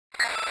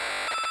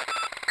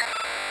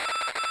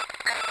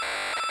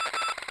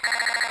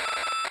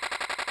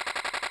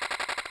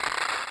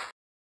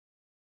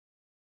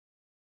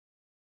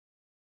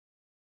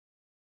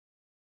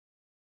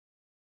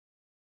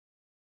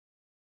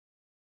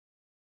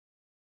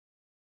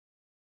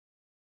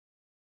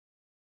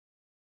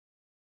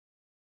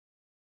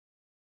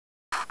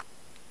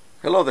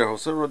Hello there,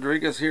 Jose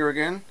Rodriguez here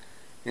again.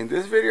 In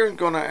this video I'm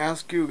going to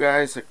ask you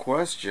guys a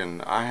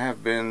question. I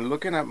have been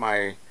looking at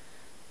my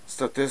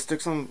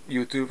statistics on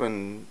YouTube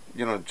and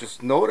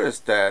just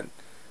noticed that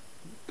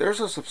there's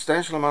a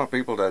substantial amount of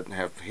people that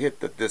have hit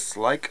the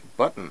dislike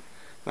button.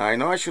 Now I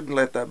know I shouldn't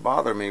let that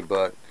bother me,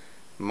 but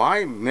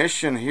my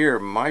mission here,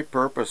 my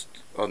purpose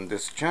on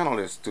this channel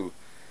is to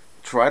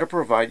try to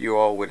provide you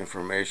all with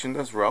information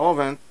that's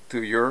relevant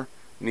to your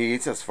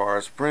needs as far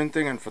as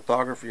printing and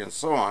photography and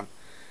so on.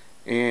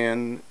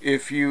 And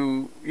if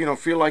you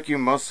feel like you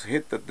must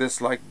hit the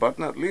dislike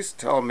button, at least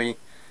tell me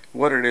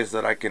what it is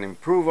that I can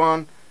improve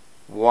on,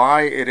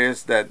 why it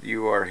is that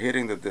you are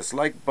hitting the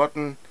dislike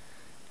button,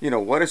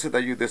 what is it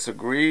that you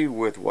disagree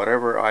with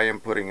whatever I am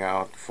putting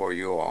out for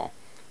you all.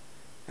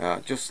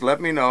 Just let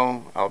me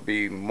know. I'll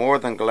be more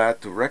than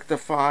glad to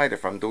rectify it.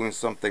 If I'm doing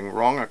something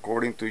wrong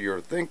according to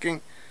your thinking,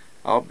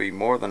 I'll be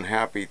more than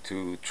happy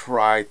to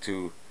try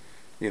to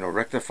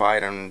rectify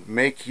it and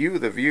make you,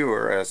 the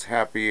viewer, as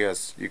happy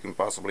as you can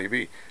possibly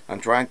be.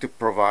 I'm trying to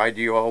provide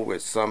you all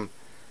with some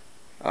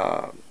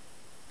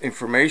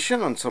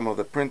information on some of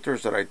the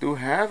printers that I do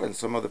have and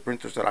some of the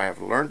printers that I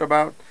have learned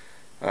about,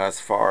 as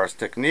far as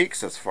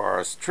techniques, as far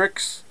as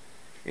tricks,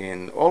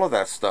 and all of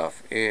that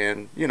stuff.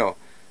 And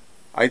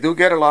I do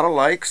get a lot of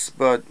likes,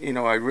 but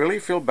I really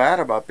feel bad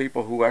about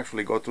people who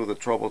actually go through the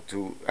trouble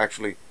to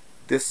actually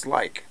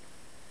dislike,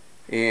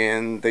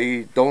 and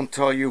they don't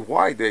tell you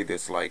why they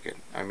dislike it.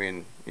 I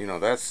mean,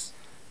 that's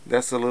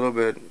a little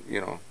bit,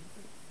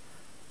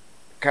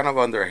 kind of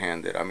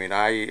underhanded. I mean,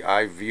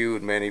 I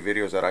viewed many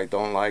videos that I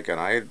don't like, and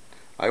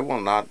I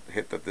will not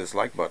hit the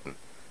dislike button.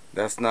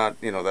 That's not,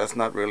 that's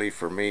not really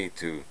for me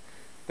to.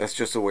 That's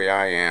just the way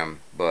I am.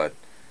 But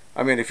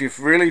I mean, if you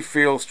really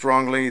feel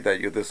strongly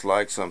that you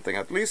dislike something,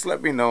 at least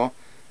let me know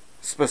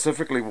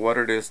specifically what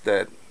it is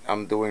that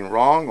I'm doing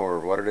wrong, or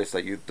what it is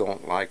that you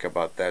don't like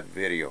about that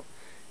video,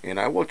 and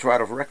I will try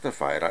to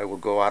rectify it. I will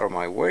go out of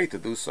my way to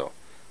do so.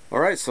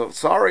 Alright, so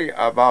sorry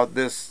about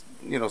this,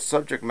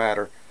 subject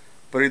matter,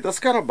 but it does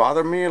kind of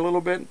bother me a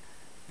little bit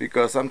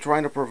because I'm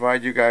trying to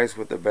provide you guys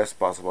with the best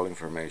possible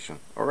information.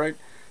 Alright,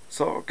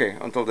 so okay,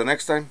 until the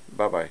next time,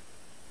 bye bye.